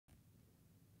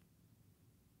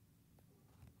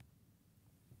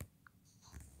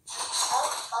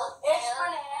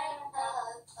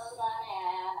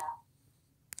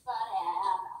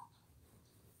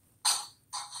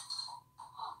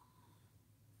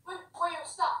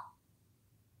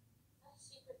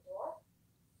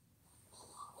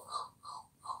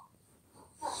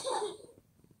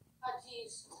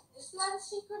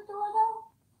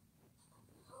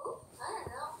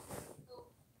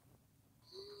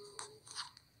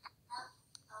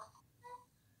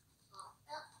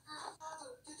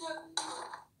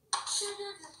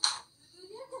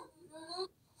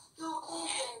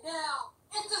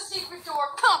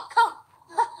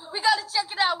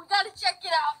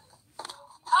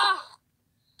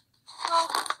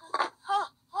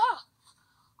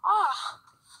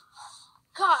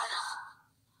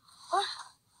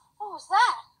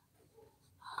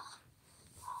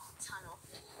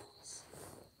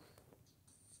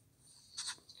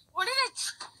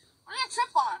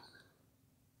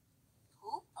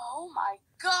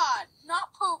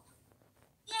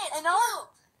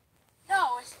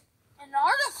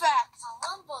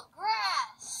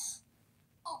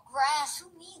Who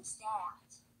needs that?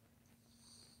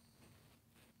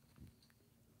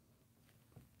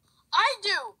 I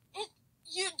do.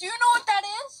 Do you know what that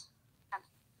is?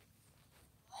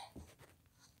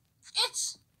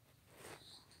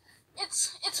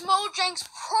 It's Mojang's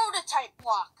prototype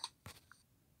block.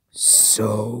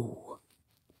 So,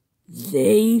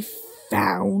 they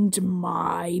found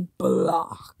my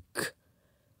block.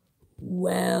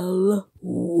 Well.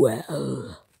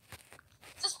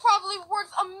 It's probably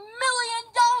worth $1 million.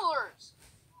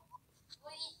 What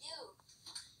do you do?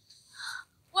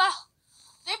 Well,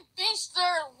 they based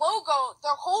their logo,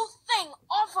 their whole thing,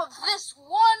 off of this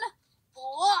one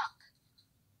block.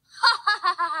 Ha ha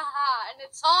ha ha ha ha! And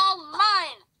it's all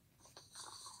mine.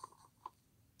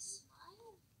 It's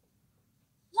mine?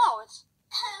 No, it's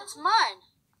mine.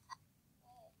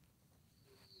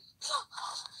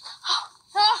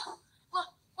 Look,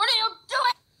 what are you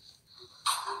doing?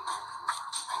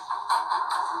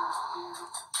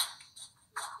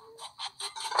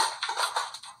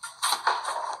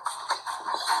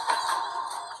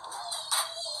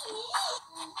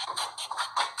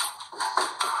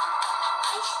 I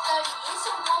study. It's a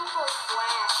Wump or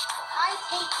gwass. I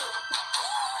take it.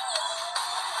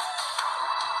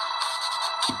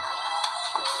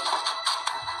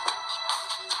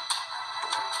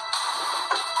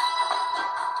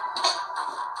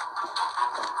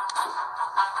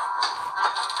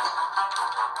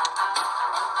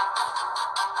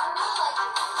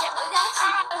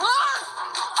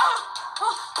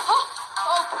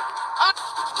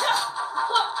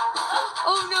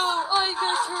 Oh no, I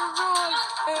got you wrong.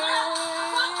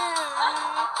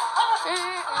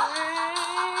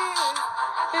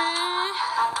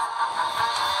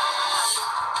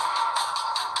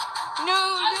 No.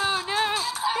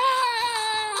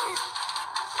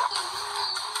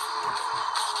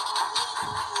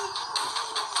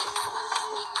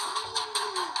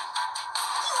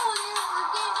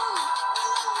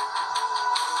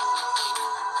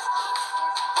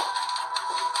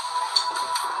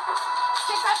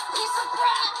 Get that piece of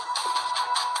bread!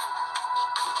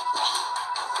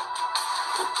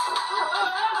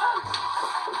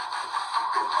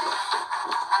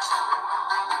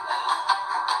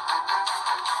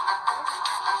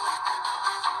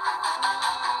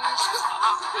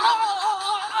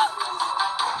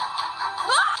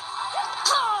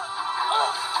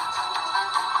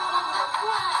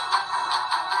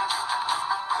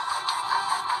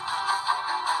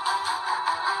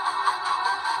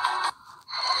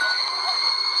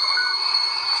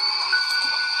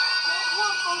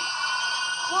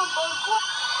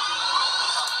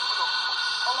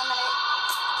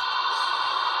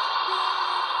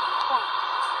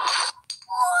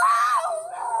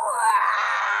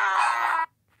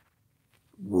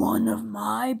 One of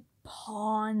my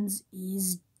pawns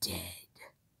is dead.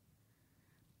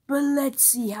 But let's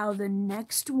see how the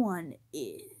next one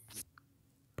is.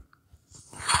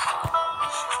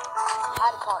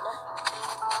 Howdy, partner.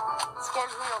 It's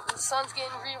getting real. The sun's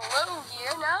getting real low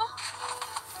here now.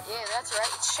 Yeah, that's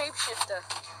right. It's Shapeshifter.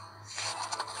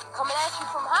 Coming at you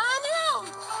from high noon.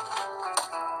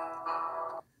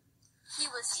 He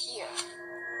was here.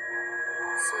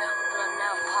 Smell the blood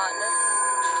now, partner.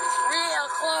 It's real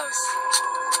close.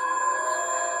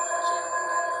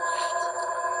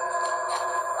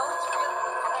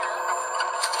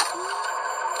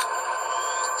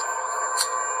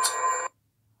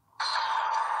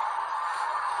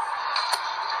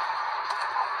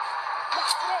 Oh,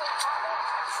 it's real.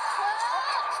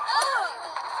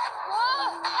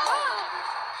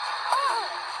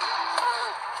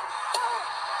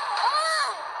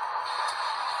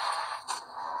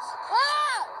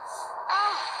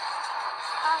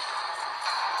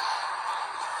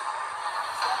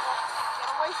 Get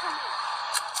away from me.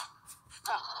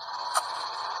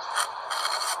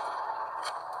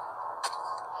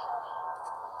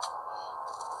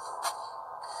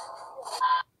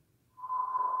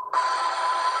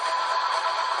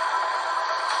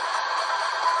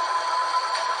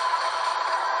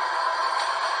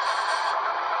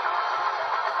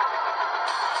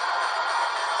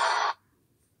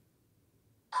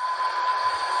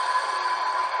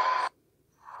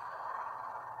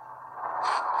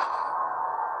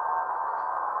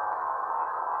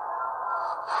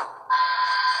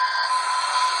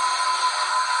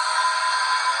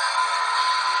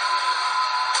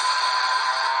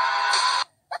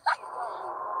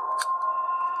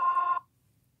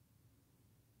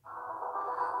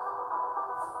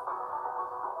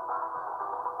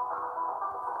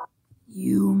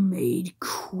 You made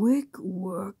quick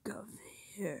work of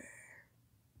her.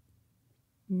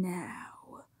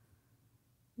 Now,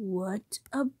 what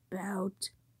about about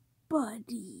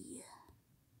Buddy.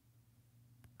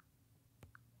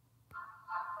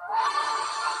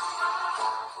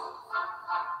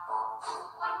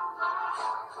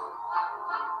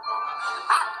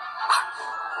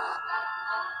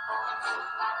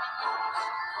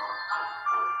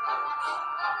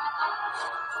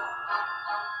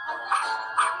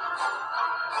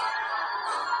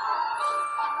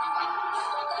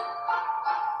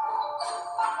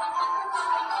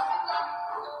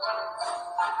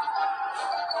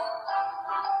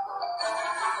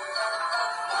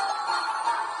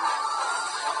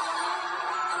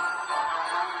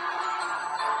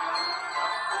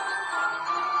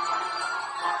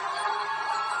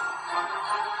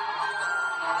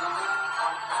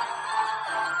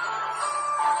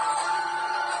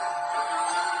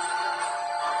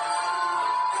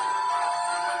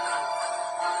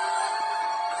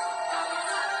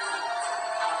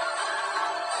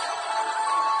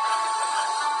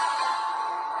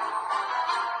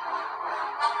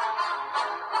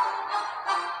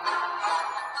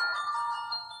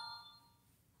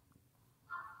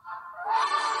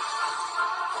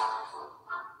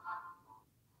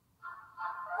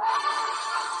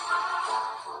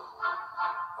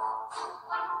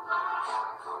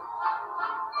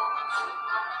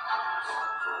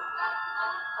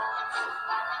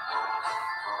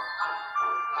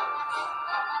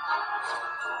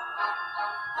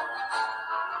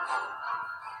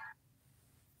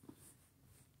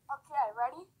 Okay,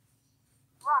 ready?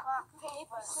 Rock,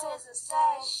 paper, scissors,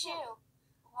 say, shoe.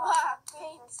 Rock,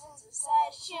 paper, scissors, say,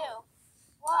 shoe.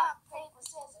 Rock, paper,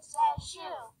 scissors, say,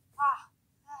 shoe. Hey,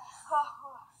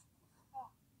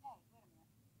 wait a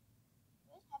minute.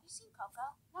 Have you seen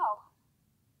Coco? No.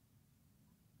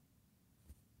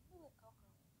 Who is Coco?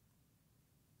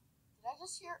 Did I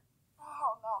just hear?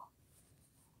 Oh no.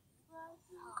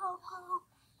 Coco,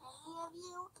 I love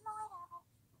you.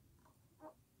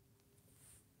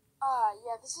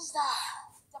 Yeah, this is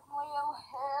definitely a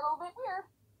little bit weird.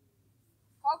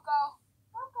 Coco.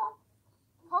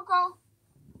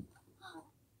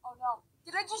 Oh no.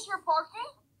 Did I just hear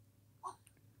barking?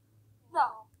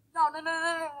 No.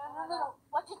 No.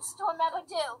 What did Storm ever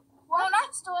do? What? No,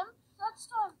 not Storm. Not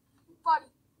Storm.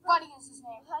 Buddy is his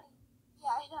name. Buddy.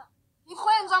 Yeah, I know. He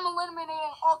plans on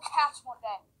eliminating all cats one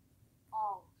day.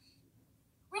 Oh.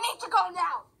 We need to go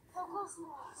now. Coco's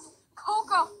next.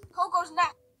 Coco's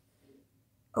next.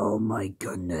 Oh my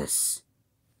goodness.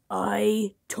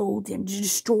 I told him to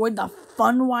destroy the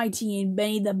Fun YT and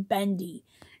Benny the Bendy,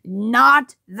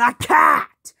 not the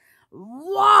cat.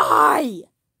 Why?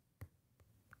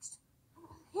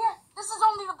 Here, this is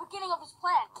only the beginning of his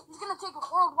plan. He's gonna take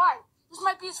it worldwide. This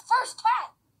might be his first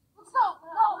cat. Let's go.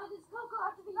 No, it is Coco.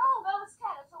 Have to be it's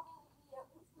cat. It's only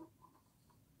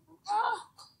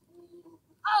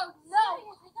Oh no!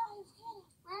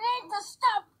 We need to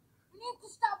stop.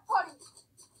 Buddy.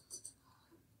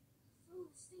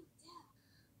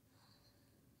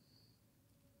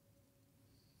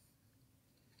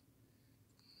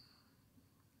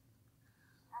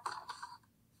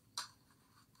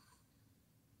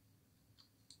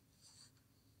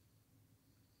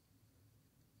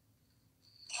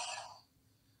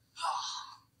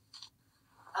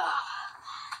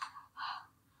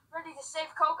 Ready to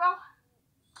save Coco?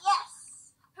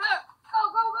 Yes. Go!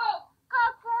 Coco.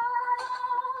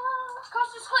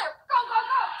 Coast is clear. Go!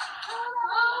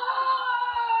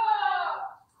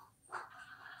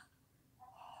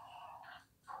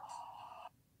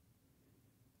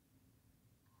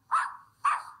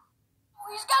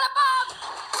 He's got a bomb!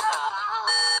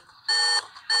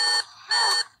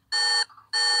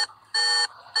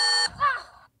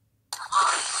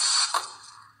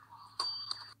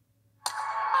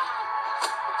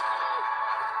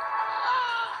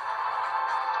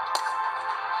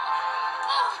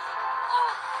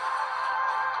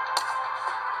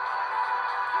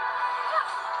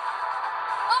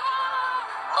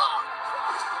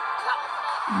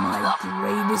 My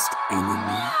greatest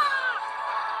enemy.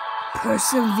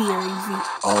 Persevering through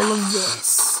all of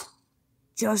this.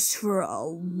 Just for a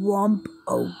wump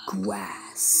of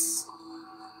gwass.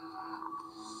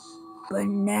 But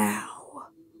now,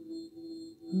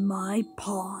 my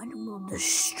pawn will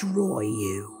destroy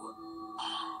you.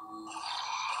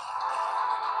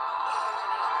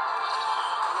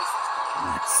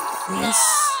 What's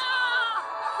this?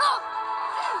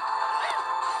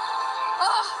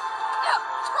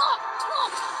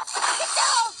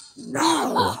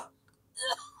 No!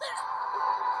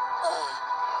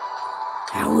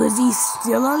 How is he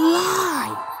still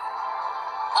alive?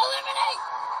 Eliminate!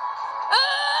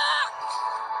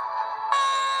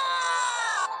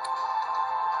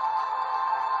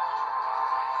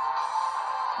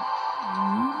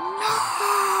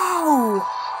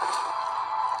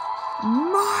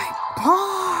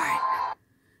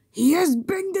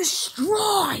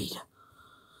 destroyed.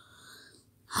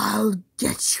 I'll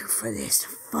get you for this,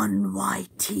 Fun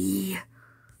YT.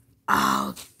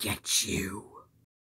 I'll get you.